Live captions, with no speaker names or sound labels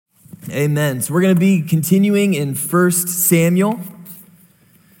Amen. So we're going to be continuing in 1 Samuel.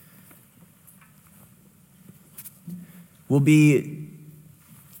 We'll be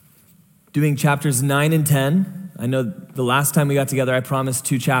doing chapters 9 and 10. I know the last time we got together, I promised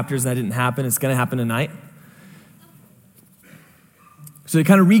 2 chapters. That didn't happen. It's going to happen tonight. So to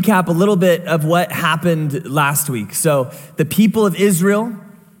kind of recap a little bit of what happened last week. So the people of Israel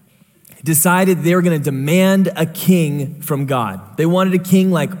decided they were going to demand a king from God. They wanted a king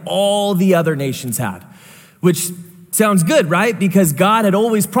like all the other nations had, which sounds good, right? Because God had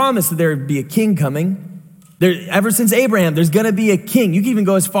always promised that there would be a king coming. Ever since Abraham, there's going to be a king. You can even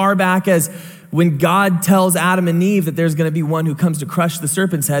go as far back as when God tells Adam and Eve that there's going to be one who comes to crush the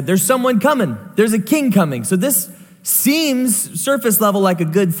serpent's head. There's someone coming. There's a king coming. So this seems surface level like a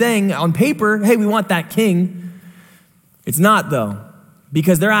good thing on paper. Hey, we want that king. It's not though.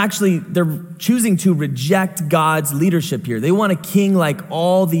 Because they're choosing to reject God's leadership here. They want a king like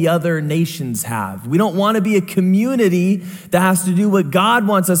all the other nations have. We don't want to be a community that has to do what God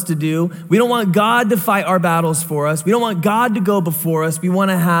wants us to do. We don't want God to fight our battles for us. We don't want God to go before us. We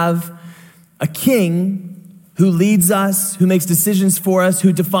want to have a king who leads us, who makes decisions for us,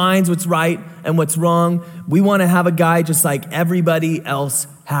 who defines what's right and what's wrong. We want to have a guy just like everybody else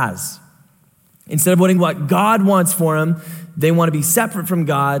has. Instead of wanting what God wants for them, they want to be separate from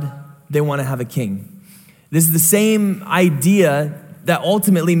God. They want to have a king. This is the same idea that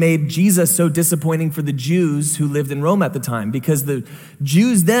ultimately made Jesus so disappointing for the Jews who lived in Rome at the time, because the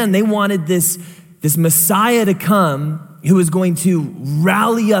Jews then, they wanted this Messiah to come who was going to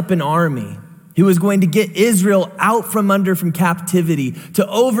rally up an army, who was going to get Israel out from captivity, to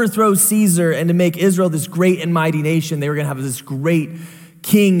overthrow Caesar and to make Israel this great and mighty nation. They were going to have this great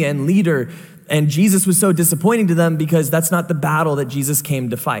king and leader. And Jesus was so disappointing to them because that's not the battle that Jesus came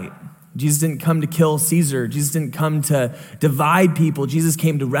to fight. Jesus didn't come to kill Caesar. Jesus didn't come to divide people. Jesus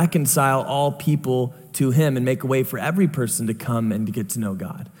came to reconcile all people to him and make a way for every person to come and to get to know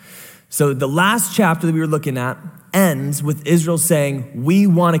God. So the last chapter that we were looking at ends with Israel saying, we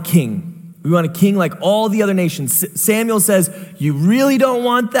want a king. We want a king like all the other nations. Samuel says, you really don't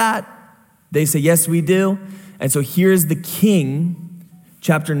want that? They say, yes, we do. And so here's the king,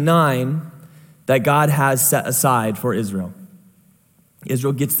 chapter 9, that God has set aside for Israel.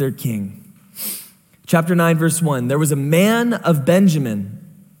 Israel gets their king. Chapter 9, verse 1, there was a man of Benjamin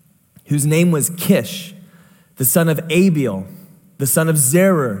whose name was Kish, the son of Abiel, the son of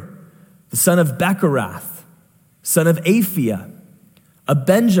Zerah, the son of Bechorath, son of Aphiah, a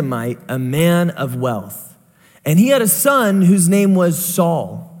Benjamite, a man of wealth. And he had a son whose name was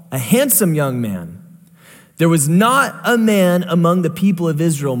Saul, a handsome young man. There was not a man among the people of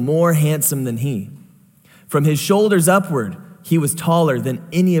Israel more handsome than he. From his shoulders upward, he was taller than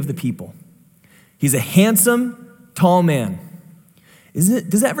any of the people. He's a handsome, tall man. Does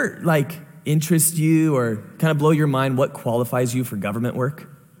it ever interest you or kind of blow your mind what qualifies you for government work?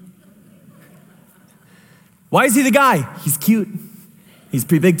 Why is he the guy? He's cute. He's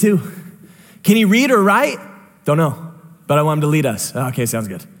pretty big too. Can he read or write? Don't know, but I want him to lead us. Okay, sounds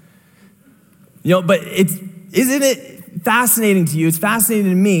good. But isn't it fascinating to you? It's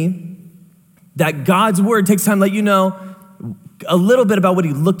fascinating to me that God's word takes time to let you know a little bit about what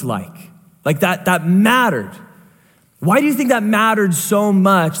he looked like. Like that mattered. Why do you think that mattered so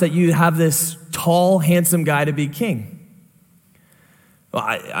much that you have this tall, handsome guy to be king?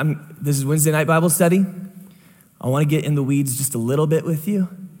 Well, this is Wednesday night Bible study. I want to get in the weeds just a little bit with you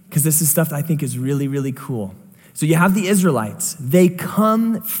because this is stuff that I think is really, really cool. So you have the Israelites. They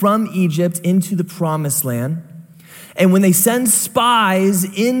come from Egypt into the promised land. And when they send spies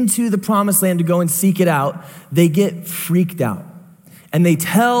into the promised land to go and seek it out, they get freaked out. And they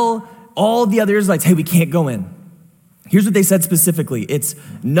tell all the other Israelites, hey, we can't go in. Here's what they said specifically. It's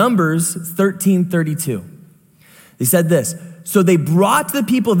Numbers 13:32. They said this, so they brought to the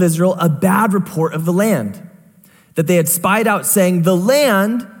people of Israel a bad report of the land that they had spied out, saying, the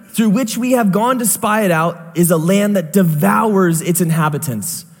land through which we have gone to spy it out is a land that devours its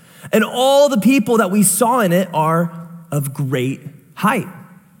inhabitants. And all the people that we saw in it are of great height.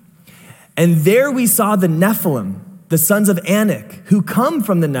 And there we saw the Nephilim, the sons of Anak, who come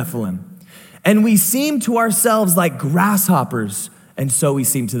from the Nephilim. And we seem to ourselves like grasshoppers, and so we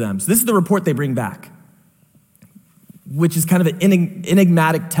seem to them. So this is the report they bring back, which is kind of an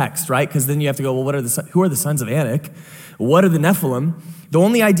enigmatic text, right? Because then you have to go, well, who are the sons of Anak? What are the Nephilim? The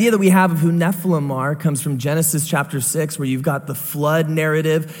only idea that we have of who Nephilim are comes from Genesis chapter 6, where you've got the flood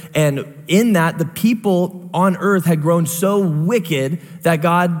narrative. And in that, the people on earth had grown so wicked that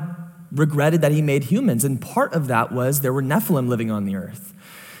God regretted that he made humans. And part of that was there were Nephilim living on the earth.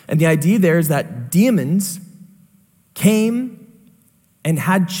 And the idea there is that demons came and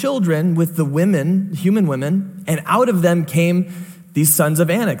had children with the women, human women, and out of them came these sons of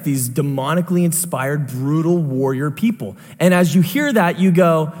Anak, these demonically inspired, brutal warrior people. And as you hear that, you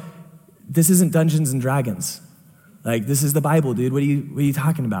go, this isn't Dungeons and Dragons. Like, this is the Bible, dude. What are you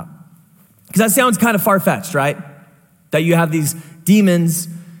talking about? Because that sounds kind of far-fetched, right? That you have these demons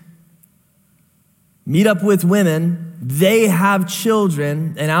meet up with women, they have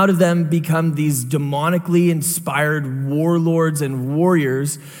children, and out of them become these demonically inspired warlords and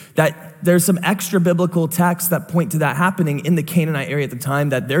warriors. That there's some extra biblical texts that point to that happening in the Canaanite area at the time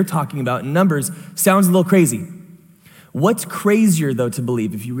that they're talking about in Numbers. Sounds a little crazy. What's crazier, though, to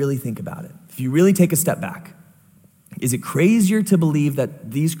believe if you really think about it? If you really take a step back, is it crazier to believe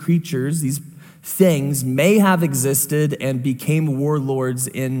that these creatures, these things may have existed and became warlords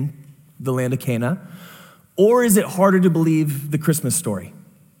in the land of Canaan? Or is it harder to believe the Christmas story?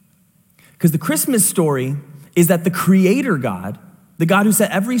 Because the Christmas story is that the creator God, the God who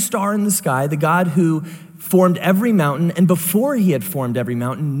set every star in the sky, the God who formed every mountain, and before he had formed every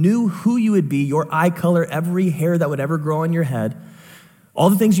mountain, knew who you would be, your eye color, every hair that would ever grow on your head, all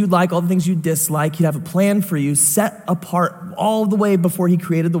the things you'd like, all the things you'd dislike. He'd have a plan for you, set apart all the way before he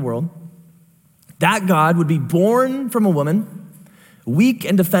created the world. That God would be born from a woman, weak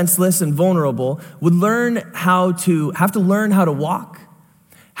and defenseless and vulnerable, would have to learn how to walk,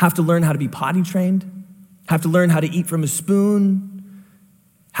 have to learn how to be potty trained, have to learn how to eat from a spoon,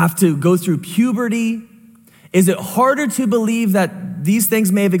 have to go through puberty. Is it harder to believe that these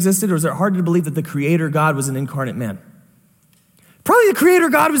things may have existed, or is it harder to believe that the creator God was an incarnate man? Probably the creator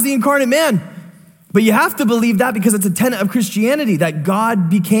God was the incarnate man. But you have to believe that because it's a tenet of Christianity, that God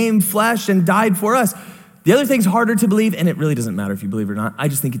became flesh and died for us. The other thing's harder to believe, and it really doesn't matter if you believe it or not. I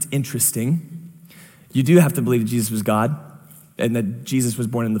just think it's interesting. You do have to believe that Jesus was God and that Jesus was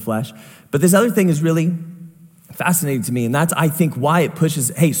born in the flesh. But this other thing is really fascinating to me, and that's, I think, why it pushes,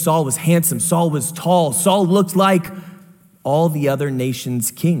 hey, Saul was handsome, Saul was tall, Saul looked like all the other nations'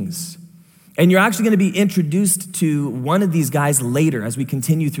 kings. And you're actually going to be introduced to one of these guys later as we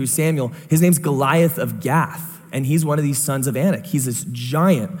continue through Samuel. His name's Goliath of Gath. And he's one of these sons of Anak. He's this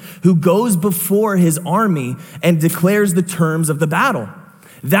giant who goes before his army and declares the terms of the battle.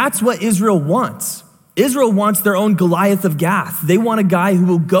 That's what Israel wants. Israel wants their own Goliath of Gath. They want a guy who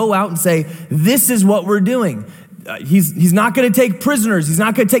will go out and say, this is what we're doing. He's not going to take prisoners. He's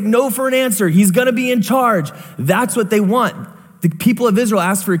not going to take no for an answer. He's going to be in charge. That's what they want. The people of Israel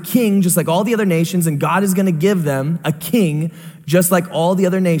asked for a king just like all the other nations, and God is going to give them a king just like all the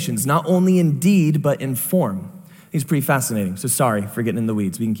other nations, not only in deed, but in form. It's pretty fascinating. So sorry for getting in the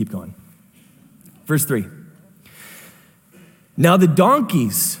weeds. We can keep going. Verse 3. Now the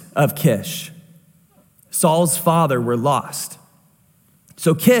donkeys of Kish, Saul's father, were lost.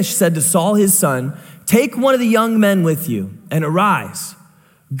 So Kish said to Saul his son, take one of the young men with you and arise.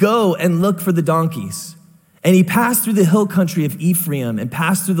 Go and look for the donkeys. And he passed through the hill country of Ephraim and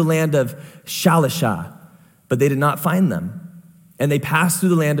passed through the land of Shalishah, but they did not find them. And they passed through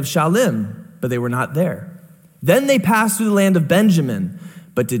the land of Shalim, but they were not there. Then they passed through the land of Benjamin,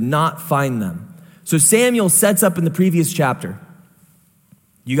 but did not find them. So Samuel sets up in the previous chapter.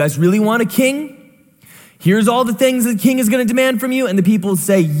 You guys really want a king? Here's all the things the king is going to demand from you. And the people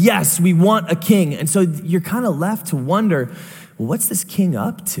say, yes, we want a king. And so you're kind of left to wonder, well, what's this king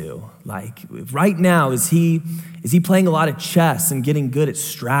up to? Like right now, is he playing a lot of chess and getting good at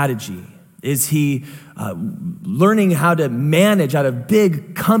strategy? Is he learning how to manage at a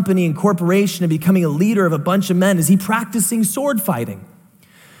big company and corporation and becoming a leader of a bunch of men? Is he practicing sword fighting?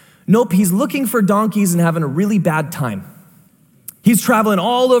 Nope, he's looking for donkeys and having a really bad time. He's traveling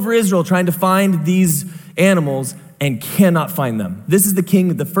all over Israel trying to find these animals and cannot find them. This is the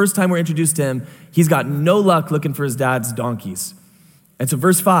king. The first time we're introduced to him, he's got no luck looking for his dad's donkeys. And so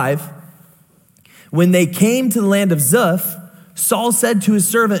verse 5, when they came to the land of Zuph, Saul said to his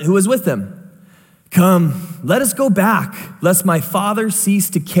servant who was with him, come, let us go back, lest my father cease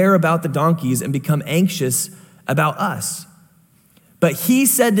to care about the donkeys and become anxious about us. But he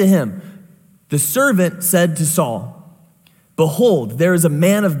said to him, the servant said to Saul, behold, there is a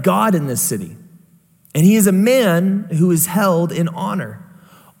man of God in this city, and he is a man who is held in honor.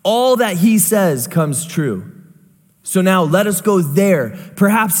 All that he says comes true. So now let us go there.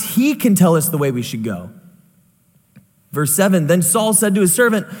 Perhaps he can tell us the way we should go. Verse 7, then Saul said to his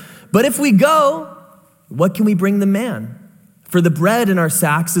servant, but if we go, what can we bring the man? For the bread in our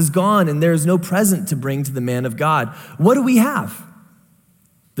sacks is gone, and there is no present to bring to the man of God. What do we have?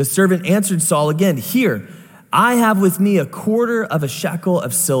 The servant answered Saul again, here, I have with me a quarter of a shekel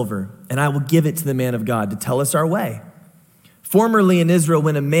of silver, and I will give it to the man of God to tell us our way. Formerly in Israel,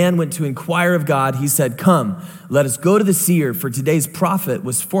 when a man went to inquire of God, he said, "Come, let us go to the seer, for today's prophet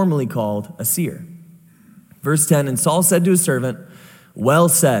was formerly called a seer." Verse 10, and Saul said to his servant, "Well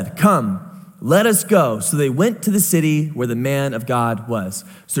said, come, let us go." So they went to the city where the man of God was.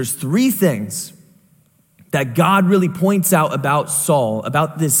 So there's three things that God really points out about Saul,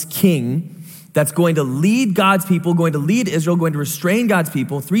 about this king that's going to lead God's people, going to lead Israel, going to restrain God's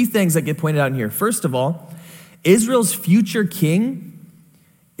people. Three things that get pointed out in here. First of all, Israel's future king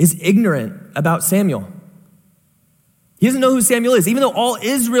is ignorant about Samuel. He doesn't know who Samuel is, even though all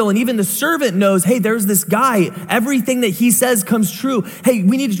Israel and even the servant knows, hey, there's this guy. Everything that he says comes true. Hey,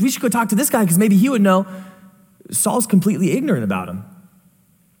 we should go talk to this guy because maybe he would know. Saul's completely ignorant about him.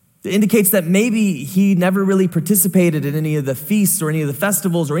 It indicates that maybe he never really participated in any of the feasts or any of the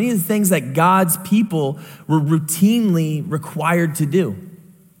festivals or any of the things that God's people were routinely required to do.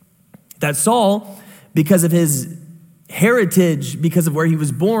 That Saul, because of his heritage, because of where he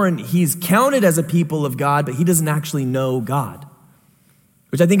was born, he's counted as a people of God, but he doesn't actually know God,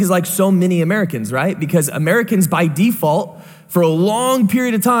 which I think is like so many Americans, right? Because Americans by default, for a long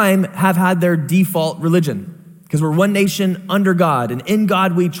period of time, have had their default religion. Because we're one nation under God, and in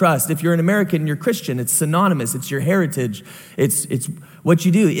God we trust. If you're an American, you're Christian. It's synonymous. It's your heritage. It's what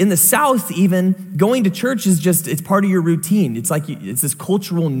you do. In the South, even, going to church is just, it's part of your routine. It's like, it's this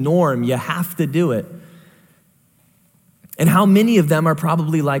cultural norm. You have to do it. And how many of them are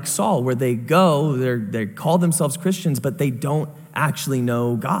probably like Saul, where they go, they call themselves Christians, but they don't actually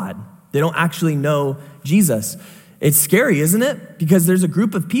know God. They don't actually know Jesus. It's scary, isn't it? Because there's a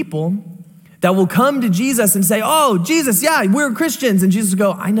group of people that will come to Jesus and say, "Oh, Jesus, yeah, we're Christians." And Jesus will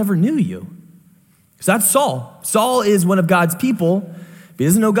go, "I never knew you." So that's Saul. Saul is one of God's people, but he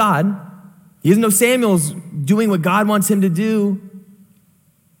doesn't know God. He doesn't know Samuel's doing what God wants him to do.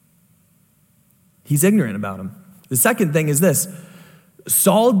 He's ignorant about him. The second thing is this: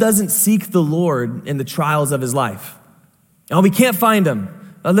 Saul doesn't seek the Lord in the trials of his life. Oh, we can't find him.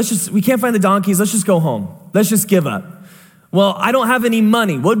 We can't find the donkeys. Let's just go home. Let's just give up. Well, I don't have any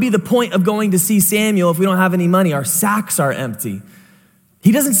money. What would be the point of going to see Samuel if we don't have any money? Our sacks are empty.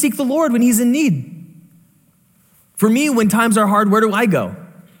 He doesn't seek the Lord when he's in need. For me, when times are hard, where do I go?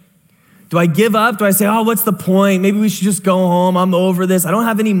 Do I give up? Do I say, "Oh, what's the point? Maybe we should just go home. I'm over this. I don't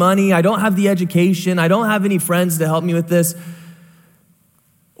have any money. I don't have the education. I don't have any friends to help me with this"?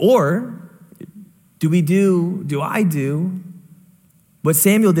 Or do I do what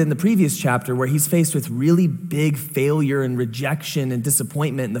Samuel did in the previous chapter, where he's faced with really big failure and rejection and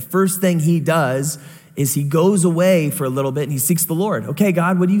disappointment? And the first thing he does is he goes away for a little bit and he seeks the Lord. "Okay,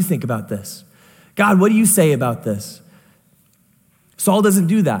 God, what do you think about this? God, what do you say about this?" Saul doesn't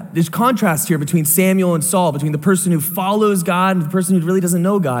do that. There's contrast here between Samuel and Saul, between the person who follows God and the person who really doesn't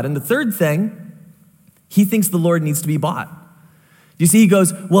know God. And the third thing, he thinks the Lord needs to be bought. You see, he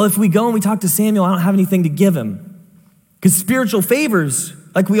goes, "Well, if we go and we talk to Samuel, I don't have anything to give him." Because spiritual favors,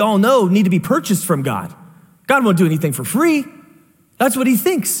 like we all know, need to be purchased from God. God won't do anything for free. That's what he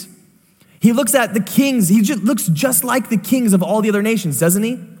thinks. He looks at the kings. He looks just like the kings of all the other nations, doesn't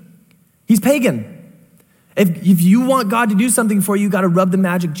he? He's pagan. If you want God to do something for you, you got to rub the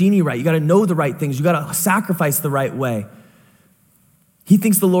magic genie right. You got to know the right things. You got to sacrifice the right way. He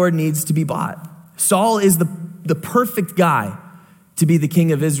thinks the Lord needs to be bought. Saul is the perfect guy to be the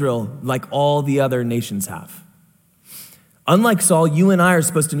king of Israel, like all the other nations have. Unlike Saul, you and I are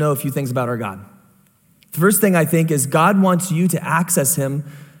supposed to know a few things about our God. The first thing I think is God wants you to access him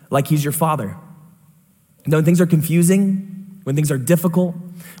like he's your father. And when things are confusing, when things are difficult,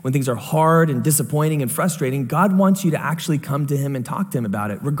 when things are hard and disappointing and frustrating, God wants you to actually come to him and talk to him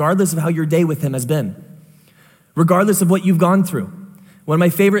about it, regardless of how your day with him has been, regardless of what you've gone through. One of my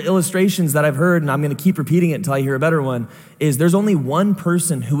favorite illustrations that I've heard, and I'm going to keep repeating it until I hear a better one, is there's only one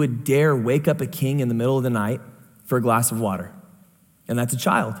person who would dare wake up a king in the middle of the night for a glass of water, and that's a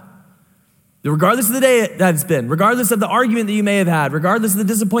child. Regardless of the day that it's been, regardless of the argument that you may have had, regardless of the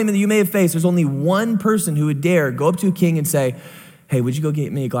disappointment that you may have faced, there's only one person who would dare go up to a king and say, "Hey, would you go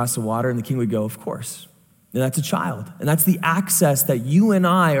get me a glass of water?" And the king would go, "Of course." And that's a child. And that's the access that you and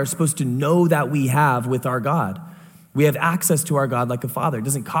I are supposed to know that we have with our God. We have access to our God like a father. It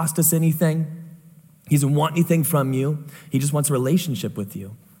doesn't cost us anything. He doesn't want anything from you. He just wants a relationship with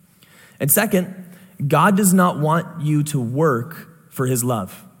you. And second, God does not want you to work for his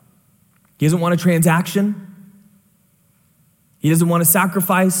love. He doesn't want a transaction. He doesn't want a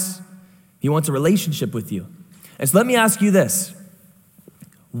sacrifice. He wants a relationship with you. And so let me ask you this.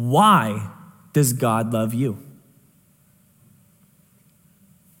 Why does God love you?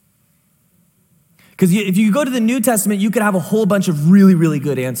 Because if you go to the New Testament, you could have a whole bunch of really, really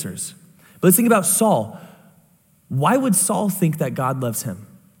good answers. But let's think about Saul. why would Saul think that God loves him?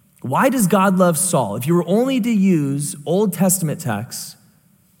 Why does God love Saul? If you were only to use Old Testament texts,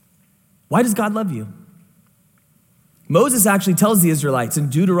 why does God love you? Moses actually tells the Israelites in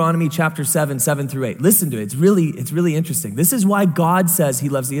Deuteronomy chapter 7, 7-8. Listen to it. It's really interesting. This is why God says he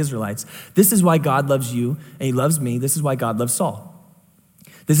loves the Israelites. This is why God loves you and he loves me. This is why God loves Saul.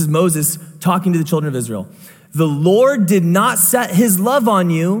 This is Moses talking to the children of Israel. The Lord did not set his love on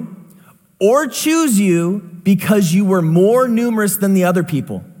you or choose you because you were more numerous than the other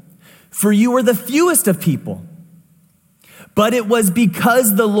people, for you were the fewest of people. But it was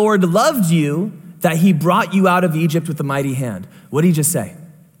because the Lord loved you that he brought you out of Egypt with a mighty hand. What did he just say?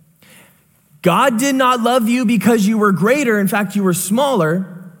 God did not love you because you were greater. In fact, you were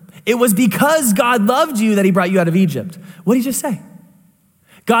smaller. It was because God loved you that he brought you out of Egypt. What did he just say?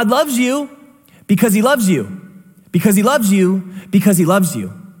 God loves you because he loves you. Because he loves you because he loves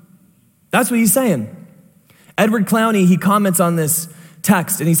you. That's what he's saying. Edward Clowney, he comments on this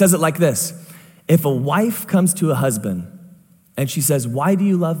text and he says it like this. If a wife comes to a husband and she says, "Why do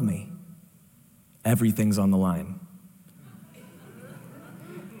you love me?" Everything's on the line.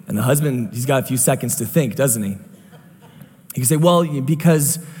 And the husband, he's got a few seconds to think, doesn't he? He can say, well,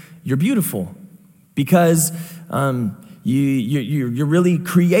 because you're beautiful, because you're really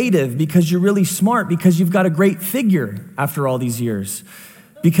creative, because you're really smart, because you've got a great figure after all these years,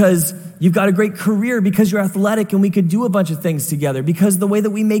 because you've got a great career, because you're athletic and we could do a bunch of things together, because the way that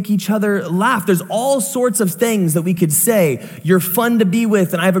we make each other laugh. There's all sorts of things that we could say. You're fun to be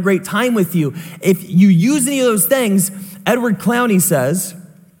with and I have a great time with you. If you use any of those things, Edward Clowney says,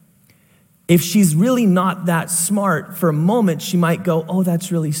 if she's really not that smart, for a moment she might go, oh,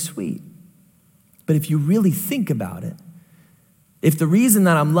 that's really sweet. But if you really think about it, if the reason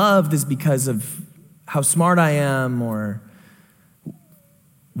that I'm loved is because of how smart I am or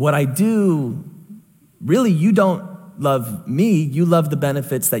what I do, really, you don't love me. You love the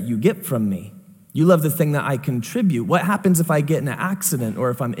benefits that you get from me. You love the thing that I contribute. What happens if I get in an accident or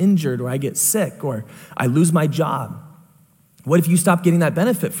if I'm injured or I get sick or I lose my job? What if you stop getting that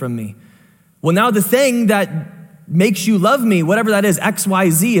benefit from me? Well, now the thing that makes you love me, whatever that is, X, Y,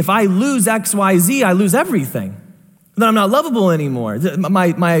 Z, if I lose X, Y, Z, I lose everything. Then I'm not lovable anymore.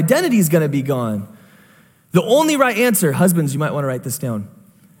 My identity is going to be gone. The only right answer, husbands, you might want to write this down.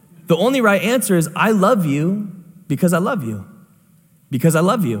 The only right answer is I love you because I love you. Because I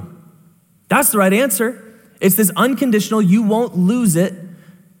love you. That's the right answer. It's this unconditional, you won't lose it.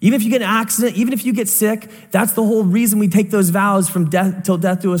 Even if you get in an accident, even if you get sick, that's the whole reason we take those vows from death till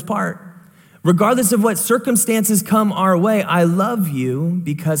death do us part. Regardless of what circumstances come our way, I love you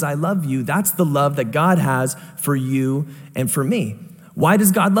because I love you. That's the love that God has for you and for me. Why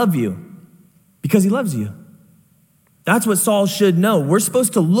does God love you? Because he loves you. That's what Saul should know. We're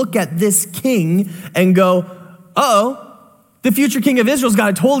supposed to look at this king and go, uh-oh, the future king of Israel's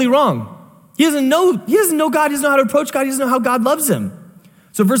got it totally wrong. He doesn't know God, he doesn't know how to approach God, he doesn't know how God loves him.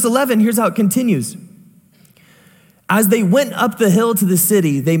 So verse 11, here's how it continues. As they went up the hill to the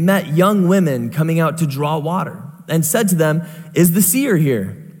city, they met young women coming out to draw water and said to them, is the seer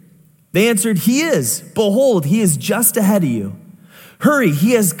here? They answered, he is. Behold, he is just ahead of you. Hurry,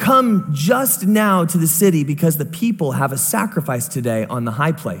 he has come just now to the city because the people have a sacrifice today on the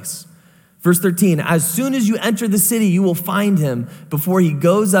high place. Verse 13, as soon as you enter the city, you will find him before he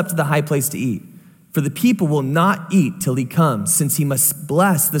goes up to the high place to eat. For the people will not eat till he comes, since he must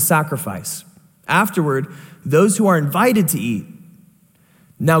bless the sacrifice. Afterward, those who are invited to eat.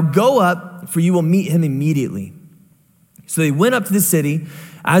 Now go up, for you will meet him immediately. So they went up to the city.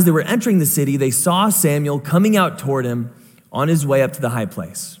 As they were entering the city, they saw Samuel coming out toward him on his way up to the high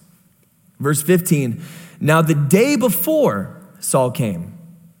place. Verse 15, now the day before Saul came,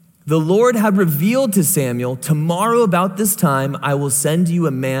 the Lord had revealed to Samuel, tomorrow about this time, I will send you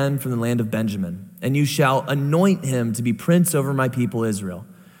a man from the land of Benjamin, and you shall anoint him to be prince over my people Israel.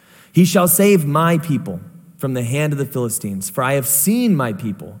 He shall save my people from the hand of the Philistines, for I have seen my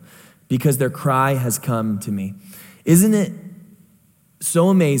people, because their cry has come to me. Isn't it so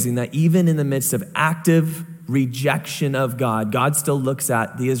amazing that even in the midst of active rejection of God, God still looks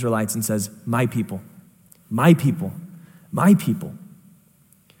at the Israelites and says, my people, my people, my people.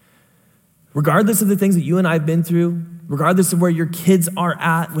 Regardless of the things that you and I have been through, regardless of where your kids are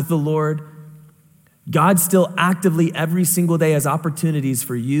at with the Lord, God still actively every single day has opportunities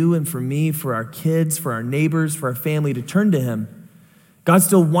for you and for me, for our kids, for our neighbors, for our family to turn to him. God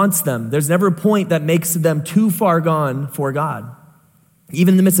still wants them. There's never a point that makes them too far gone for God.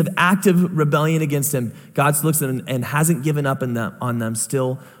 Even in the midst of active rebellion against him, God looks at them and hasn't given up on them,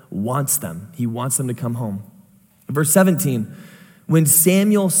 still wants them. He wants them to come home. Verse 17, when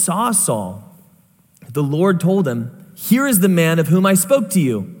Samuel saw Saul, The Lord told him, "Here is the man of whom I spoke to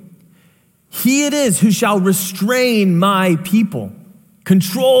you. He it is who shall restrain my people,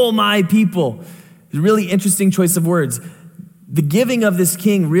 control my people." It's a really interesting choice of words. The giving of this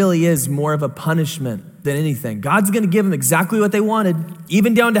king really is more of a punishment than anything. God's going to give them exactly what they wanted,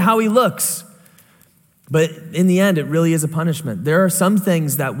 even down to how he looks. But in the end, it really is a punishment. There are some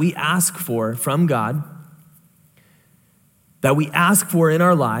things that we ask for from God, that we ask for in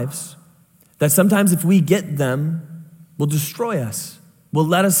our lives, that sometimes if we get them, will destroy us, will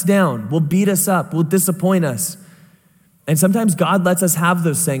let us down, will beat us up, will disappoint us. And sometimes God lets us have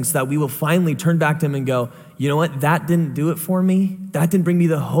those things so that we will finally turn back to him and go, you know what, that didn't do it for me. That didn't bring me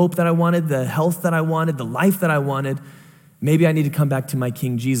the hope that I wanted, the health that I wanted, the life that I wanted. Maybe I need to come back to my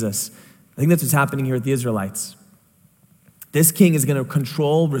King Jesus. I think that's what's happening here with the Israelites. This king is going to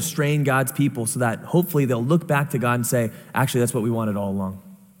control, restrain God's people so that hopefully they'll look back to God and say, actually, that's what we wanted all along.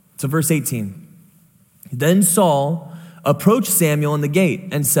 So verse 18, then Saul approached Samuel in the gate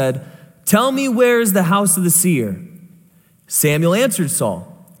and said, "Tell me, where is the house of the seer?" Samuel answered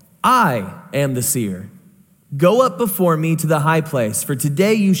Saul, "I am the seer. Go up before me to the high place, for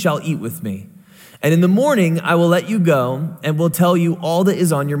today you shall eat with me. And in the morning I will let you go and will tell you all that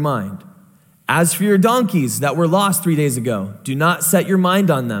is on your mind. As for your donkeys that were lost 3 days ago, do not set your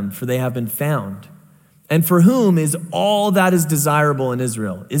mind on them, for they have been found. And for whom is all that is desirable in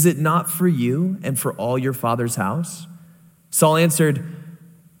Israel? Is it not for you and for all your father's house?" Saul answered,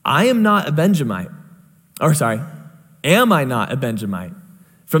 Am I not a Benjamite?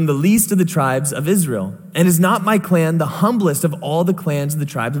 From the least of the tribes of Israel? And is not my clan the humblest of all the clans of the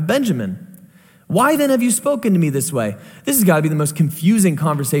tribe of Benjamin? Why then have you spoken to me this way? This has got to be the most confusing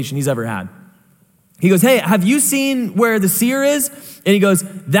conversation he's ever had. He goes, "Hey, have you seen where the seer is?" And he goes,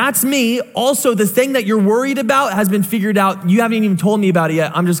 "That's me. Also, the thing that you're worried about has been figured out. You haven't even told me about it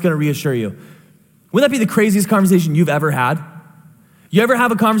yet. I'm just going to reassure you." Wouldn't that be the craziest conversation you've ever had? You ever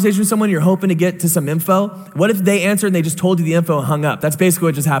have a conversation with someone you're hoping to get to some info? What if they answered and they just told you the info and hung up? That's basically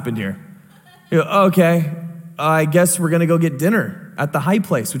what just happened here. You go, "Okay, I guess we're going to go get dinner at the high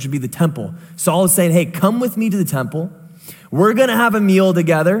place," which would be the temple. Saul is saying, "Hey, come with me to the temple. We're going to have a meal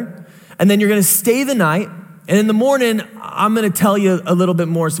together, and then you're going to stay the night. And in the morning, I'm going to tell you a little bit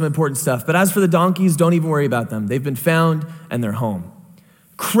more, some important stuff. But as for the donkeys, don't even worry about them. They've been found, and they're home."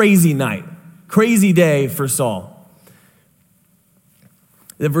 Crazy night. Crazy day for Saul.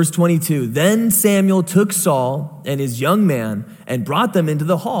 Then verse 22, then Samuel took Saul and his young man and brought them into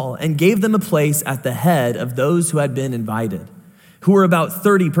the hall and gave them a place at the head of those who had been invited, who were about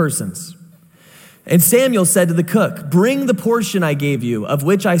 30 persons. And Samuel said to the cook, "Bring the portion I gave you, of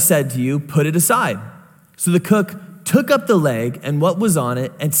which I said to you, put it aside." So the cook took up the leg and what was on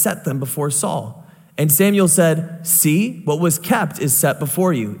it and set them before Saul. And Samuel said, "See, what was kept is set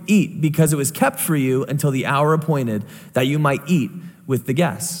before you. Eat, because it was kept for you until the hour appointed, that you might eat with the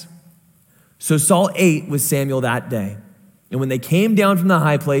guests." So Saul ate with Samuel that day. And when they came down from the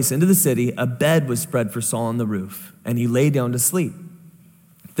high place into the city, a bed was spread for Saul on the roof, and he lay down to sleep.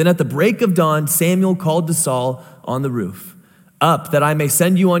 Then at the break of dawn, Samuel called to Saul on the roof, "Up, that I may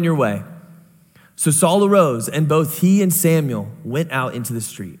send you on your way." So Saul arose, and both he and Samuel went out into the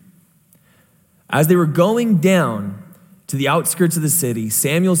street. As they were going down to the outskirts of the city,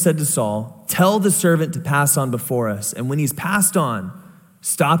 Samuel said to Saul, "Tell the servant to pass on before us, and when he's passed on,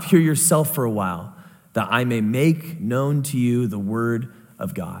 stop here yourself for a while, that I may make known to you the word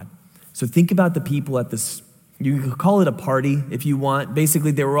of God." So think about the people at this, you could call it a party if you want.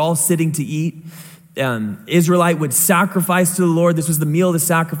 Basically, they were all sitting to eat. Israelite would sacrifice to the Lord. This was the meal of the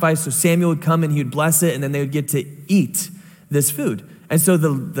sacrifice. So Samuel would come and he would bless it, and then they would get to eat this food. And so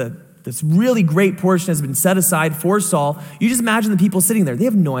this really great portion has been set aside for Saul. You just imagine the people sitting there. They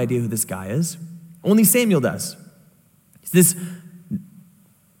have no idea who this guy is. Only Samuel does. This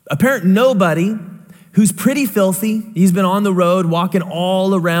apparent nobody who's pretty filthy. He's been on the road walking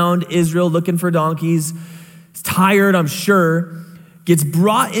all around Israel looking for donkeys. He's tired, I'm sure. Gets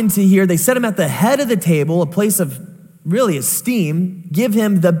brought into here. They set him at the head of the table, a place of really esteem, give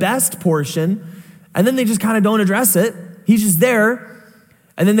him the best portion, and then they just kind of don't address it. He's just there.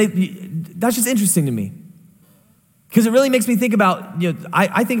 And then that's just interesting to me. Because it really makes me think about,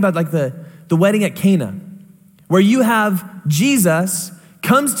 I think about like the wedding at Cana, where you have Jesus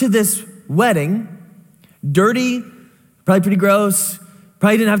comes to this wedding, dirty, probably pretty gross,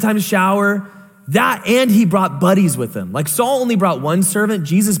 probably didn't have time to shower. That, and he brought buddies with him. Like Saul only brought one servant,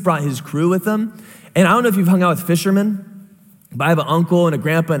 Jesus brought his crew with him. And I don't know if you've hung out with fishermen, but I have an uncle and a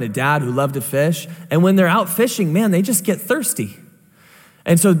grandpa and a dad who love to fish. And when they're out fishing, man, they just get thirsty.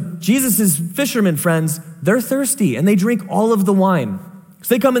 And so Jesus' fishermen friends, they're thirsty and they drink all of the wine.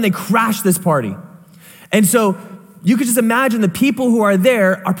 So they come and they crash this party. And so you could just imagine the people who are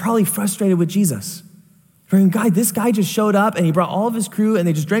there are probably frustrated with Jesus. This guy just showed up and he brought all of his crew and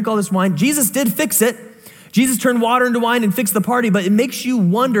they just drank all this wine. Jesus did fix it. Jesus turned water into wine and fixed the party, but it makes you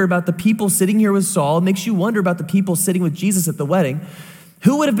wonder about the people sitting here with Saul. It makes you wonder about the people sitting with Jesus at the wedding.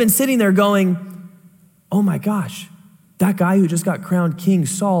 Who would have been sitting there going, oh my gosh, that guy who just got crowned king,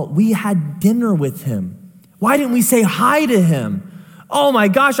 Saul, we had dinner with him. Why didn't we say hi to him? Oh my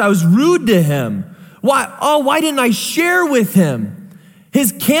gosh, I was rude to him. Why didn't I share with him?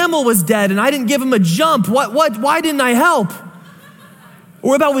 His camel was dead and I didn't give him a jump. Why didn't I help? Or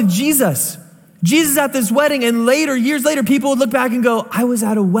what about with Jesus? Jesus at this wedding, and later, years later, people would look back and go, I was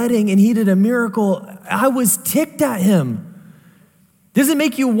at a wedding and he did a miracle. I was ticked at him. Does it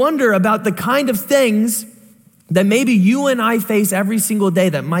make you wonder about the kind of things that maybe you and I face every single day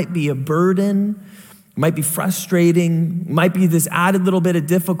that might be a burden, might be frustrating, might be this added little bit of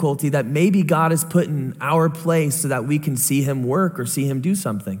difficulty that maybe God has put in our place so that we can see him work or see him do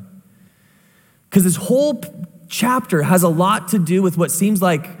something? Because this whole chapter has a lot to do with what seems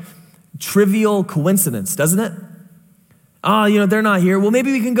like trivial coincidence, doesn't it? Oh, they're not here. Well,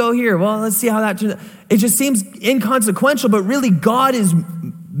 maybe we can go here. Well, let's see how that turns out. It just seems inconsequential, but really God is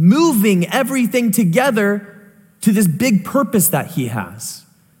moving everything together to this big purpose that he has.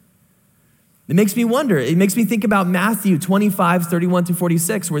 It makes me wonder. It makes me think about Matthew 25, 31 through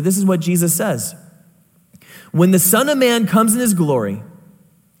 46, where this is what Jesus says. When the Son of Man comes in his glory,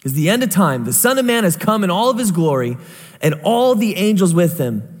 is the end of time, the Son of Man has come in all of his glory and all the angels with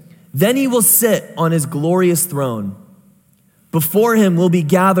him. Then he will sit on his glorious throne. Before him will be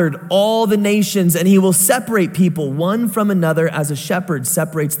gathered all the nations, and he will separate people one from another as a shepherd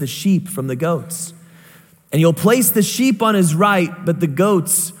separates the sheep from the goats. And he'll place the sheep on his right, but the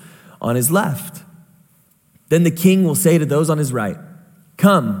goats on his left. Then the king will say to those on his right,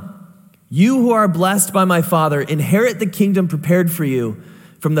 come, you who are blessed by my Father, inherit the kingdom prepared for you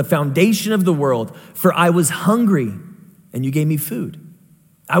from the foundation of the world. For I was hungry, and you gave me food.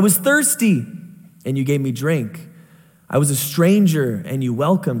 I was thirsty, and you gave me drink. I was a stranger, and you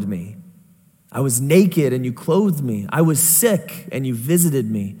welcomed me. I was naked, and you clothed me. I was sick, and you visited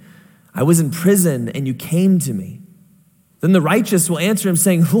me. I was in prison, and you came to me. Then the righteous will answer him,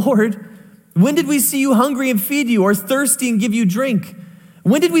 saying, Lord, when did we see you hungry and feed you, or thirsty and give you drink?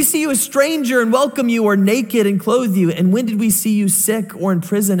 When did we see you a stranger and welcome you, or naked and clothe you? And when did we see you sick or in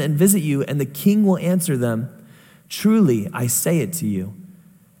prison and visit you? And the king will answer them, truly, I say it to you,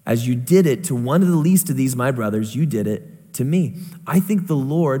 as you did it to one of the least of these, my brothers, you did it to me. I think the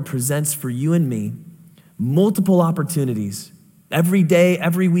Lord presents for you and me multiple opportunities every day,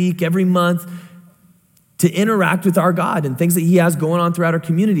 every week, every month to interact with our God and things that he has going on throughout our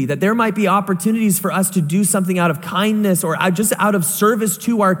community, that there might be opportunities for us to do something out of kindness or just out of service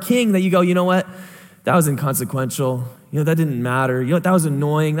to our King that you go, you know what, that was inconsequential. That didn't matter. That was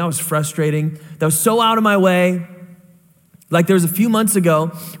annoying. That was frustrating. That was so out of my way. Like there was a few months ago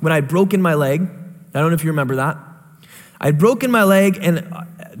when I had broken my leg. I don't know if you remember that. I had broken my leg, and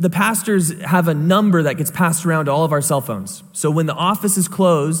the pastors have a number that gets passed around to all of our cell phones. So when the office is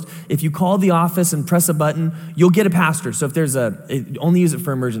closed, if you call the office and press a button, you'll get a pastor. So if there's only use it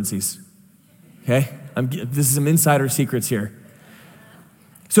for emergencies. Okay? This is some insider secrets here.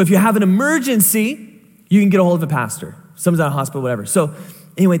 So if you have an emergency, you can get a hold of a pastor. Someone's at a hospital, whatever. So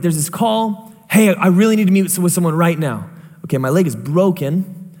anyway, there's this call. Hey, I really need to meet with someone right now. Okay, my leg is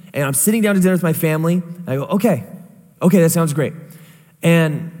broken, and I'm sitting down to dinner with my family. And I go, okay, that sounds great.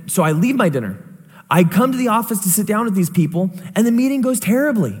 And so I leave my dinner. I come to the office to sit down with these people, and the meeting goes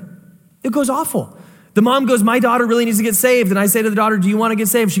terribly. It goes awful. The mom goes, my daughter really needs to get saved. And I say to the daughter, do you want to get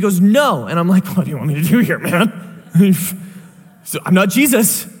saved? She goes, no. And I'm like, what do you want me to do here, man? So I'm not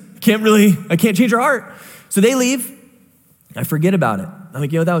Jesus. I can't change her heart. So they leave. I forget about it. I'm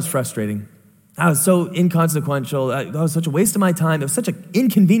like, that was frustrating. That was so inconsequential. That was such a waste of my time. It was such an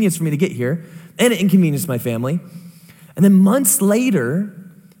inconvenience for me to get here, and it inconvenienced my family. And then months later,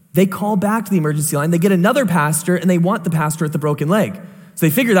 they call back to the emergency line. They get another pastor, and they want the pastor with the broken leg. So they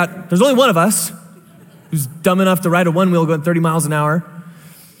figure that there's only one of us who's dumb enough to ride a one-wheel going 30 miles an hour.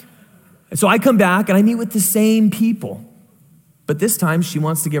 And so I come back, and I meet with the same people. But this time, she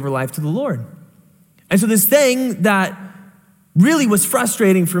wants to give her life to the Lord. And so this thing that really was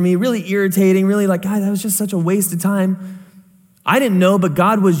frustrating for me, really irritating, really like, God, that was just such a waste of time. I didn't know, but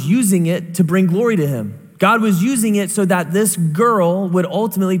God was using it to bring glory to him. God was using it so that this girl would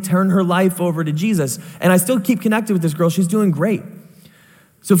ultimately turn her life over to Jesus. And I still keep connected with this girl. She's doing great.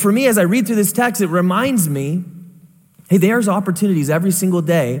 So for me, as I read through this text, it reminds me, hey, there's opportunities every single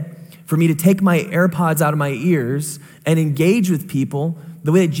day for me to take my AirPods out of my ears and engage with people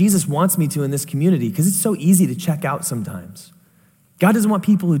the way that Jesus wants me to in this community, because it's so easy to check out sometimes. God doesn't want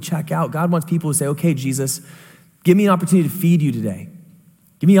people who check out. God wants people who say, okay, Jesus, give me an opportunity to feed you today.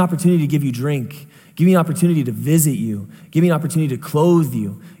 Give me an opportunity to give you drink. Give me an opportunity to visit you. Give me an opportunity to clothe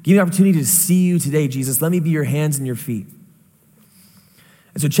you. Give me an opportunity to see you today, Jesus. Let me be your hands and your feet.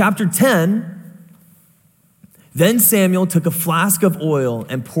 And so chapter 10, then Samuel took a flask of oil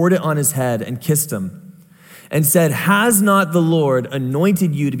and poured it on his head and kissed him and said, has not the Lord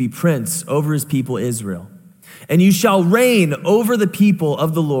anointed you to be prince over his people Israel? And you shall reign over the people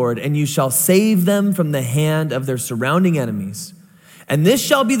of the Lord, and you shall save them from the hand of their surrounding enemies. And this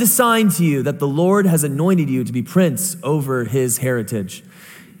shall be the sign to you that the Lord has anointed you to be prince over his heritage.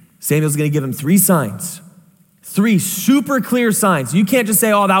 Samuel's going to give him 3 signs. 3 super clear signs. You can't just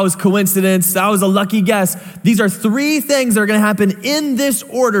say, oh, that was coincidence. That was a lucky guess. These are 3 things that are going to happen in this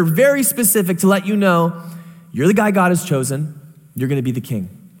order, very specific to let you know you're the guy God has chosen. You're going to be the king.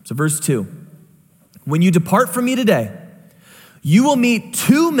 So verse 2, when you depart from me today, you will meet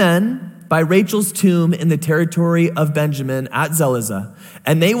 2 men by Rachel's tomb in the territory of Benjamin at Zelazah,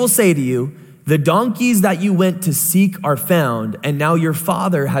 and they will say to you, the donkeys that you went to seek are found, and now your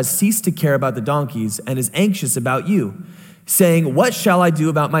father has ceased to care about the donkeys and is anxious about you, saying, what shall I do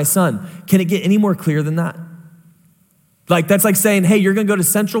about my son? Can it get any more clear than that? That's like saying, hey, you're gonna go to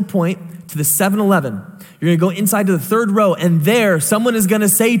Central Point to the 7-Eleven. You're gonna go inside to the 3rd row, and there someone is gonna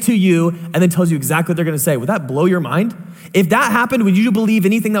say to you, and then tells you exactly what they're gonna say. Would that blow your mind? If that happened, would you believe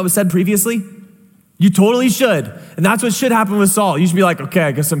anything that was said previously? You totally should. And that's what should happen with Saul. You should be like, okay,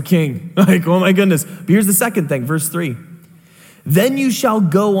 I guess I'm king. Oh my goodness. But here's the second thing, verse 3. Then you shall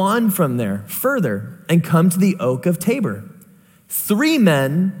go on from there further and come to the oak of Tabor. 3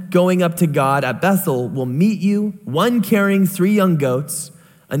 men going up to God at Bethel will meet you, one carrying 3 young goats,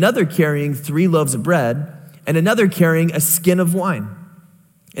 another carrying 3 loaves of bread, and another carrying a skin of wine.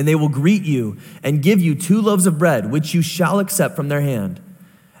 And they will greet you and give you 2 loaves of bread, which you shall accept from their hand.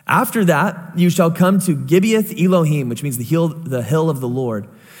 After that, you shall come to Gibeath Elohim, which means the hill of the Lord,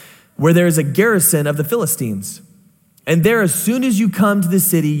 where there is a garrison of the Philistines. And there, as soon as you come to the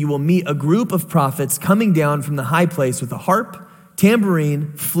city, you will meet a group of prophets coming down from the high place with a harp,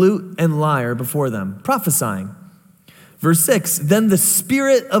 tambourine, flute, and lyre before them, prophesying. Verse 6, then the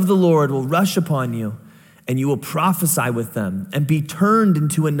Spirit of the Lord will rush upon you, and you will prophesy with them and be turned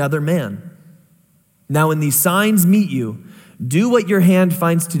into another man. Now when these signs meet you, do what your hand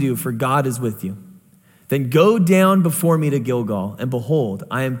finds to do, for God is with you. Then go down before me to Gilgal, and behold,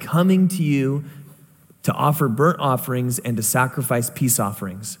 I am coming to you to offer burnt offerings and to sacrifice peace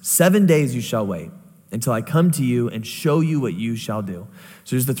offerings. 7 days you shall wait until I come to you and show you what you shall do.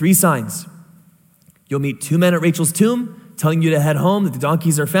 So there's the 3 signs. You'll meet 2 men at Rachel's tomb, telling you to head home, that the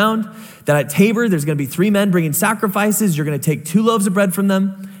donkeys are found. That at Tabor, there's going to be 3 men bringing sacrifices. You're going to take 2 loaves of bread from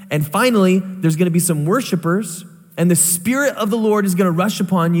them. And finally, there's going to be some worshipers, and the Spirit of the Lord is going to rush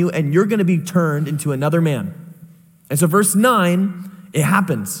upon you, and you're going to be turned into another man. And so verse 9, it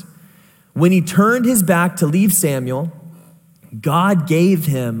happens. When he turned his back to leave Samuel, God gave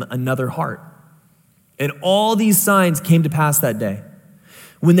him another heart. And all these signs came to pass that day.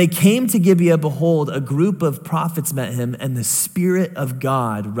 When they came to Gibeah, behold, a group of prophets met him, and the Spirit of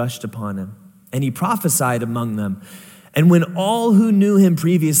God rushed upon him, and he prophesied among them. And when all who knew him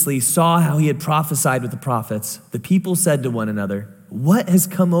previously saw how he had prophesied with the prophets, the people said to one another, what has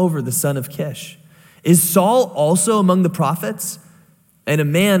come over the son of Kish? Is Saul also among the prophets? And a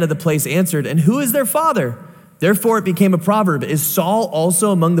man of the place answered, and who is their father? Therefore it became a proverb, is Saul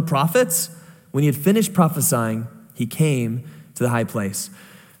also among the prophets? When he had finished prophesying, he came to the high place.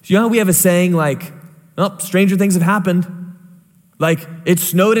 So you know how we have a saying like, oh, stranger things have happened. Like, it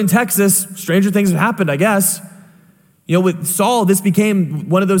snowed in Texas, stranger things have happened, I guess. You know, with Saul, this became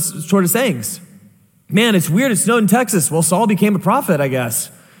one of those sort of sayings. Man, it's weird, it snowed in Texas. Well, Saul became a prophet, I guess.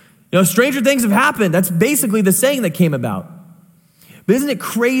 You know, stranger things have happened. That's basically the saying that came about. But isn't it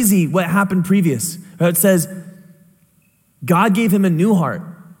crazy what happened previous? It says, God gave him a new heart,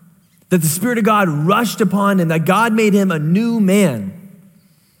 that the Spirit of God rushed upon him, that God made him a new man.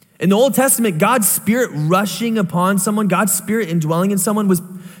 In the Old Testament, God's Spirit rushing upon someone, God's Spirit indwelling in someone was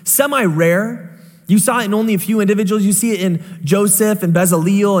semi-rare. You saw it in only a few individuals. You see it in Joseph and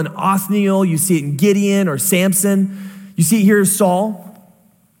Bezaleel and Othniel. You see it in Gideon or Samson. You see it here in Saul.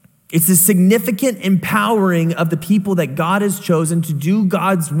 It's a significant empowering of the people that God has chosen to do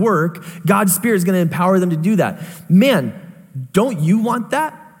God's work. God's Spirit is going to empower them to do that. Man, don't you want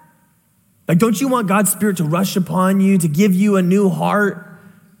that? Like, don't you want God's Spirit to rush upon you, to give you a new heart?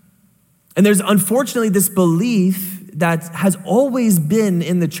 And there's unfortunately this belief that has always been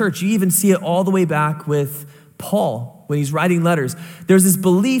in the church. You even see it all the way back with Paul when he's writing letters, there's this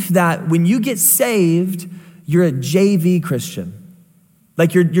belief that when you get saved, you're a JV Christian.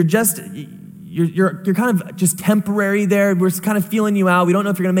 Like you're kind of just temporary there. We're kind of feeling you out. We don't know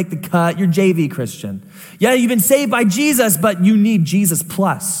if you're gonna make the cut. You're JV Christian. Yeah, you've been saved by Jesus, but you need Jesus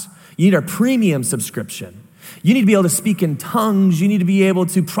Plus. You need our premium subscription. You need to be able to speak in tongues. You need to be able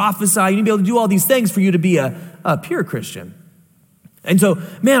to prophesy. You need to be able to do all these things for you to be a pure Christian. And so,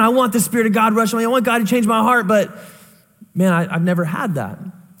 man, I want the Spirit of God rush on me. I want God to change my heart, but man, I've never had that.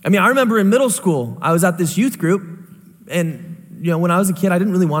 I mean, I remember in middle school, I was at this youth group, and when I was a kid, I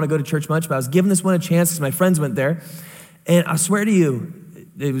didn't really want to go to church much, but I was giving this one a chance because my friends went there. And I swear to you,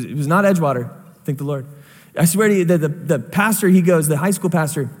 it was not Edgewater, thank the Lord. I swear to you, the pastor, he goes, the high school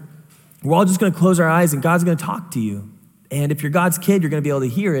pastor, we're all just going to close our eyes and God's going to talk to you. And if you're God's kid, you're going to be able to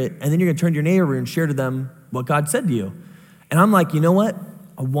hear it. And then you're going to turn to your neighbor and share to them what God said to you. And I'm like, you know what?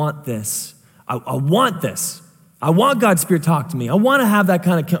 I want this. I want this. I want God's Spirit to talk to me. I want to have that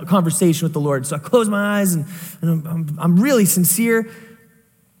kind of conversation with the Lord. So I close my eyes and I'm really sincere.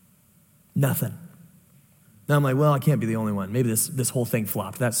 Nothing. Now I'm like, well, I can't be the only one. Maybe this whole thing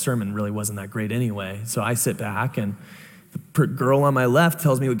flopped. That sermon really wasn't that great anyway. So I sit back and the girl on my left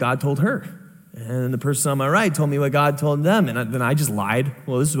tells me what God told her. And the person on my right told me what God told them. And then I just lied.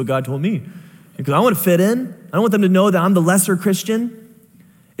 Well, this is what God told me. Because I want to fit in. I don't want them to know that I'm the lesser Christian.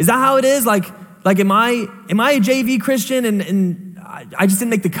 Is that how it is? Like am I a JV Christian and I just didn't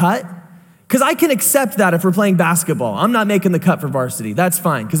make the cut? Because I can accept that if we're playing basketball. I'm not making the cut for varsity. That's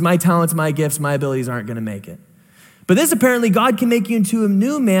fine, because my talents, my gifts, my abilities aren't going to make it. But this apparently, God can make you into a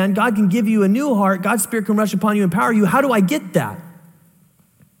new man. God can give you a new heart. God's Spirit can rush upon you, empower you. How do I get that?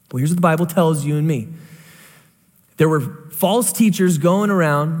 Well, here's what the Bible tells you and me. There were false teachers going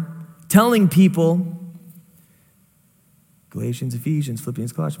around telling people, Galatians, Ephesians,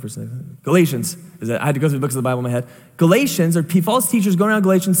 Philippians, Colossians, Galatians. I had to go through the books of the Bible in my head. Galatians, or false teachers going around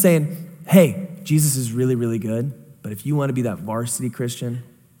Galatians saying, hey, Jesus is really, really good, but if you want to be that varsity Christian,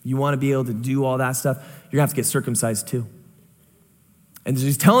 you want to be able to do all that stuff, you're going to have to get circumcised too. And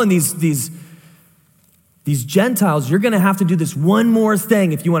he's telling these Gentiles, you're going to have to do this one more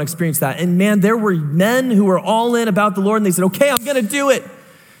thing if you want to experience that. And man, there were men who were all in about the Lord, and they said, okay, I'm going to do it.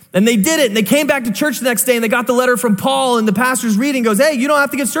 And they did it, and they came back to church the next day, and they got the letter from Paul, and the pastor's reading goes, hey, you don't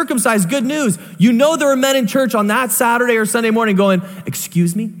have to get circumcised. Good news. You know there were men in church on that Saturday or Sunday morning going,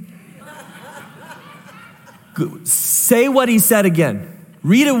 excuse me? Say what he said again.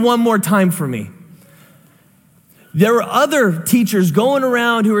 Read it one more time for me. There were other teachers going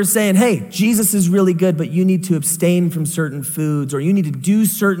around who were saying, hey, Jesus is really good, but you need to abstain from certain foods, or you need to do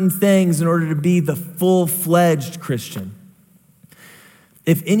certain things in order to be the full-fledged Christian.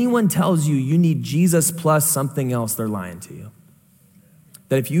 If anyone tells you you need Jesus plus something else, they're lying to you.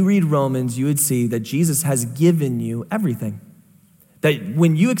 That if you read Romans, you would see that Jesus has given you everything. That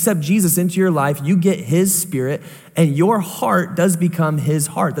when you accept Jesus into your life, you get his Spirit, and your heart does become his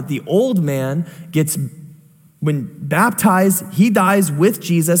heart. That the old man gets, when baptized, he dies with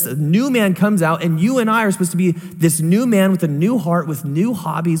Jesus, a new man comes out, and you and I are supposed to be this new man with a new heart, with new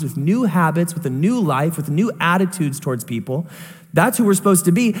hobbies, with new habits, with a new life, with new attitudes towards people. That's who we're supposed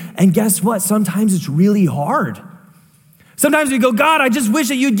to be. And guess what? Sometimes it's really hard. Sometimes we go, God, I just wish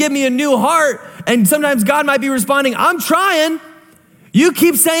that you'd give me a new heart. And sometimes God might be responding, I'm trying. You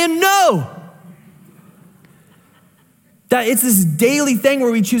keep saying no. That it's this daily thing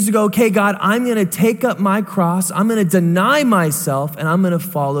where we choose to go, okay, God, I'm going to take up my cross. I'm going to deny myself, and I'm going to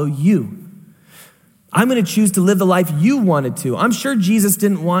follow you. I'm going to choose to live the life you wanted to. I'm sure Jesus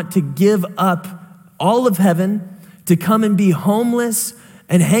didn't want to give up all of heaven to come and be homeless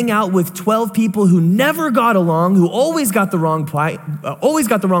and hang out with 12 people who never got along, who always got the wrong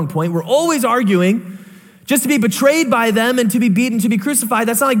point, were always arguing, just to be betrayed by them and to be beaten, to be crucified.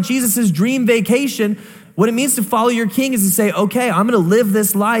 That's not like Jesus' dream vacation. What it means to follow your king is to say, okay, I'm going to live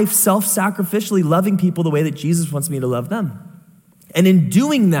this life self-sacrificially, loving people the way that Jesus wants me to love them. And in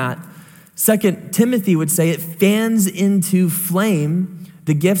doing that, 2 Timothy would say it fans into flame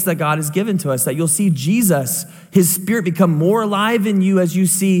the gifts that God has given to us, that you'll see Jesus, his Spirit become more alive in you as you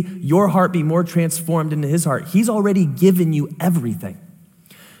see your heart be more transformed into his heart. He's already given you everything.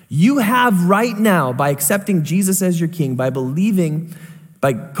 You have right now, by accepting Jesus as your king, by believing,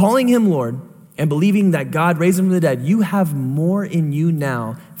 by calling him Lord, and believing that God raised him from the dead, you have more in you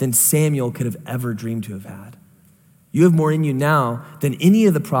now than Samuel could have ever dreamed to have had. You have more in you now than any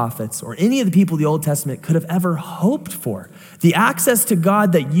of the prophets or any of the people of the Old Testament could have ever hoped for. The access to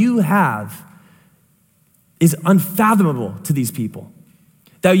God that you have is unfathomable to these people.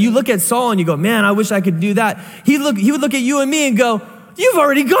 That you look at Saul and you go, man, I wish I could do that. He would look at you and me and go, you've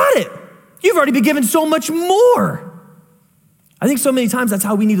already got it. You've already been given so much more. I think so many times that's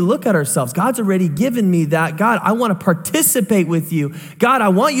how we need to look at ourselves. God's already given me that. God, I want to participate with you. God, I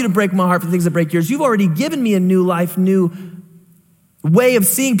want you to break my heart for the things that break yours. You've already given me a new life, new way of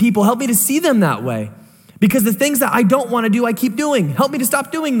seeing people. Help me to see them that way. Because the things that I don't want to do, I keep doing. Help me to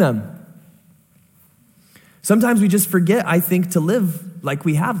stop doing them. Sometimes we just forget, I think, to live like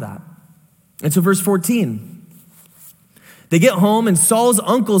we have that. And so verse 14, they get home and Saul's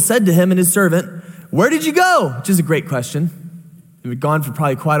uncle said to him and his servant, "Where did you go?" Which is a great question. We'd gone for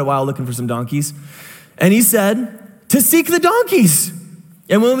probably quite a while looking for some donkeys. And he said, "To seek the donkeys.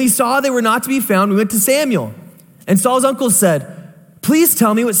 And when we saw they were not to be found, we went to Samuel. And Saul's uncle said, 'Please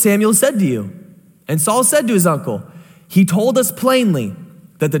tell me what Samuel said to you.' And Saul said to his uncle, 'He told us plainly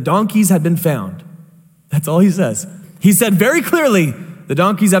that the donkeys had been found.'" That's all he says. He said very clearly, "The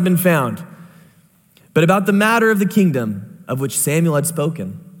donkeys have been found." But about the matter of the kingdom of which Samuel had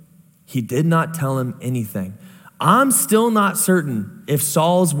spoken, he did not tell him anything. I'm still not certain if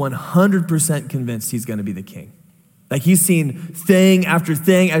Saul's 100% convinced he's going to be the king. Like he's seen thing after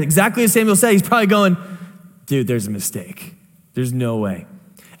thing. Exactly as Samuel said, he's probably going, dude, there's a mistake. There's no way.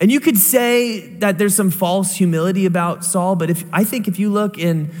 And you could say that there's some false humility about Saul, but I think if you look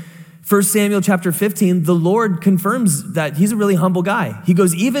in 1 Samuel chapter 15, the Lord confirms that he's a really humble guy. He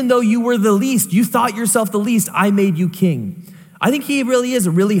goes, even though you were the least, you thought yourself the least, I made you king. I think he really is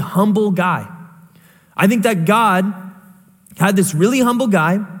a really humble guy. I think that God had this really humble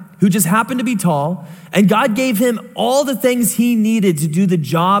guy who just happened to be tall, and God gave him all the things he needed to do the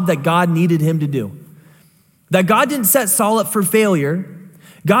job that God needed him to do. That God didn't set Saul up for failure.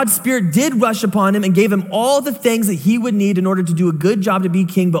 God's Spirit did rush upon him and gave him all the things that he would need in order to do a good job to be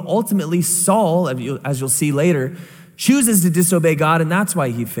king, but ultimately Saul, as you'll see later, chooses to disobey God, and that's why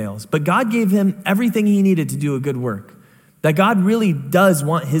he fails. But God gave him everything he needed to do a good work. That God really does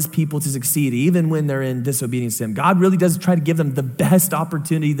want his people to succeed, even when they're in disobedience to him. God really does try to give them the best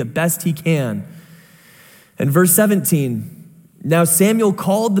opportunity, the best he can. And verse 17, now Samuel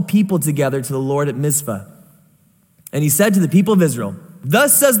called the people together to the Lord at Mizpah. And he said to the people of Israel,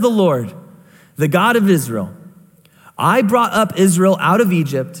 "Thus says the Lord, the God of Israel, I brought up Israel out of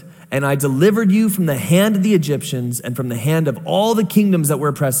Egypt, and I delivered you from the hand of the Egyptians and from the hand of all the kingdoms that were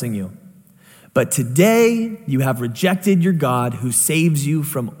oppressing you. But today you have rejected your God who saves you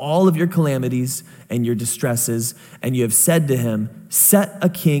from all of your calamities and your distresses, and you have said to him, 'Set a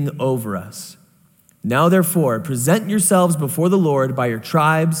king over us.' Now therefore, present yourselves before the Lord by your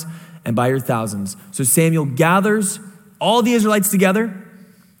tribes and by your thousands." So Samuel gathers all the Israelites together.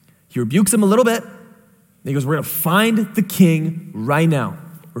 He rebukes them a little bit. He goes, we're going to find the king right now.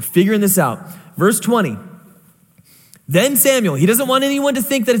 We're figuring this out. Verse 20. Then Samuel, he doesn't want anyone to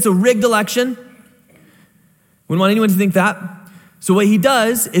think that it's a rigged election. Wouldn't want anyone to think that. So what he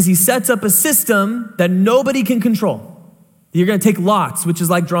does is he sets up a system that nobody can control. You're going to take lots, which is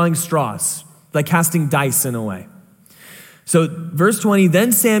like drawing straws, like casting dice in a way. So verse 20,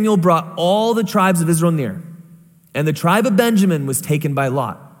 then Samuel brought all the tribes of Israel near, and the tribe of Benjamin was taken by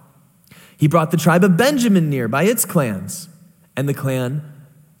Lot. He brought the tribe of Benjamin near by its clans, and the clan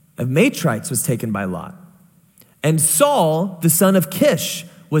of Matrites was taken by Lot. And Saul, the son of Kish,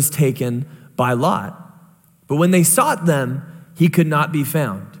 was taken by Lot. But when they sought them, he could not be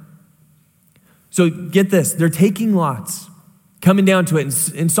found. So get this, they're taking lots, coming down to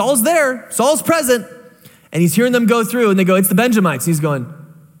it, and Saul's there, Saul's present, and he's hearing them go through, and they go, it's the Benjamites. He's going,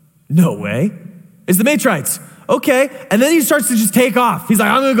 no way, it's the Matrites. Okay, and then he starts to just take off. He's like,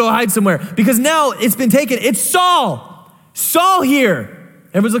 I'm gonna go hide somewhere, because now it's been taken. It's Saul here.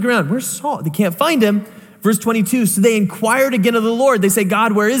 Everyone's looking around, where's Saul? They can't find him. Verse 22, so they inquired again of the Lord. They say,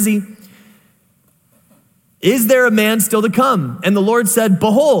 God, where is he? Is there a man still to come? And the Lord said,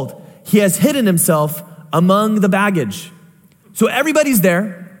 behold, he has hidden himself among the baggage. So everybody's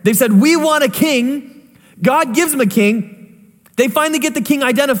there. They've said, we want a king. God gives them a king. They finally get the king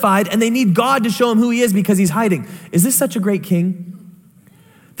identified, and they need God to show him who he is because he's hiding. Is this such a great king?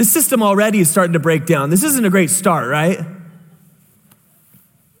 The system already is starting to break down. This isn't a great start, right?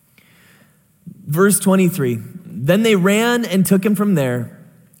 Verse 23, then they ran and took him from there.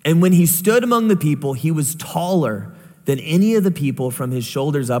 And when he stood among the people, he was taller than any of the people from his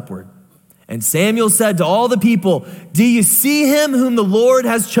shoulders upward. And Samuel said to all the people, do you see him whom the Lord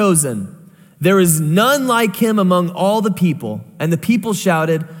has chosen? There is none like him among all the people. And the people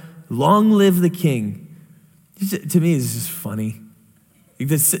shouted, long live the king. To me, it's just funny.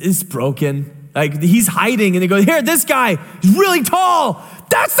 This is broken. Like he's hiding and they go, here, this guy, he's really tall.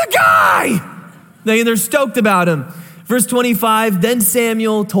 That's the guy. And they're stoked about him. Verse 25, then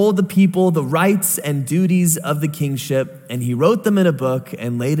Samuel told the people the rights and duties of the kingship, and he wrote them in a book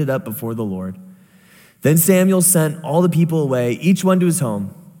and laid it up before the Lord. Then Samuel sent all the people away, each one to his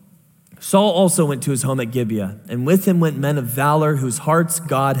home. Saul also went to his home at Gibeah, and with him went men of valor whose hearts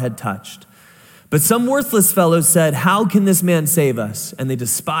God had touched. But some worthless fellows said, "How can this man save us?" And they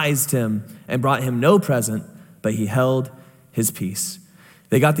despised him and brought him no present, but he held his peace.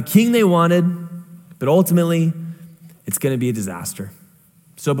 They got the king they wanted, but ultimately, it's going to be a disaster.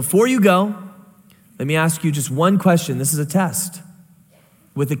 So before you go, let me ask you just one question. This is a test.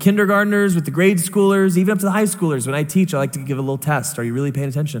 With the kindergartners, with the grade schoolers, even up to the high schoolers, when I teach, I like to give a little test. Are you really paying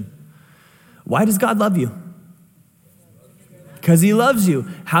attention? Why does God love you? Because he loves you.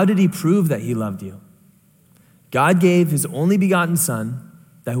 How did he prove that he loved you? God gave his only begotten Son,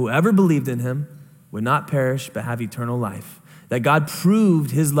 that whoever believed in him would not perish but have eternal life. That God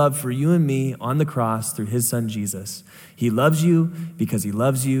proved his love for you and me on the cross through his Son, Jesus. He loves you because he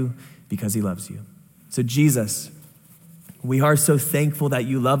loves you because he loves you. So Jesus, we are so thankful that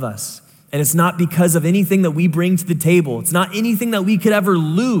you love us. And it's not because of anything that we bring to the table. It's not anything that we could ever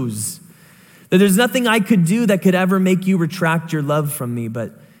lose. That there's nothing I could do that could ever make you retract your love from me,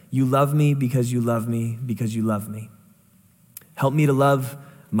 but you love me because you love me because you love me. Help me to love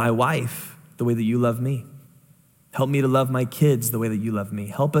my wife the way that you love me. Help me to love my kids the way that you love me.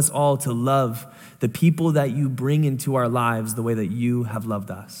 Help us all to love the people that you bring into our lives the way that you have loved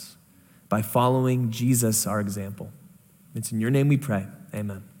us, by following Jesus, our example. It's in your name we pray.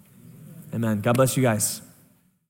 Amen. Amen. God bless you guys.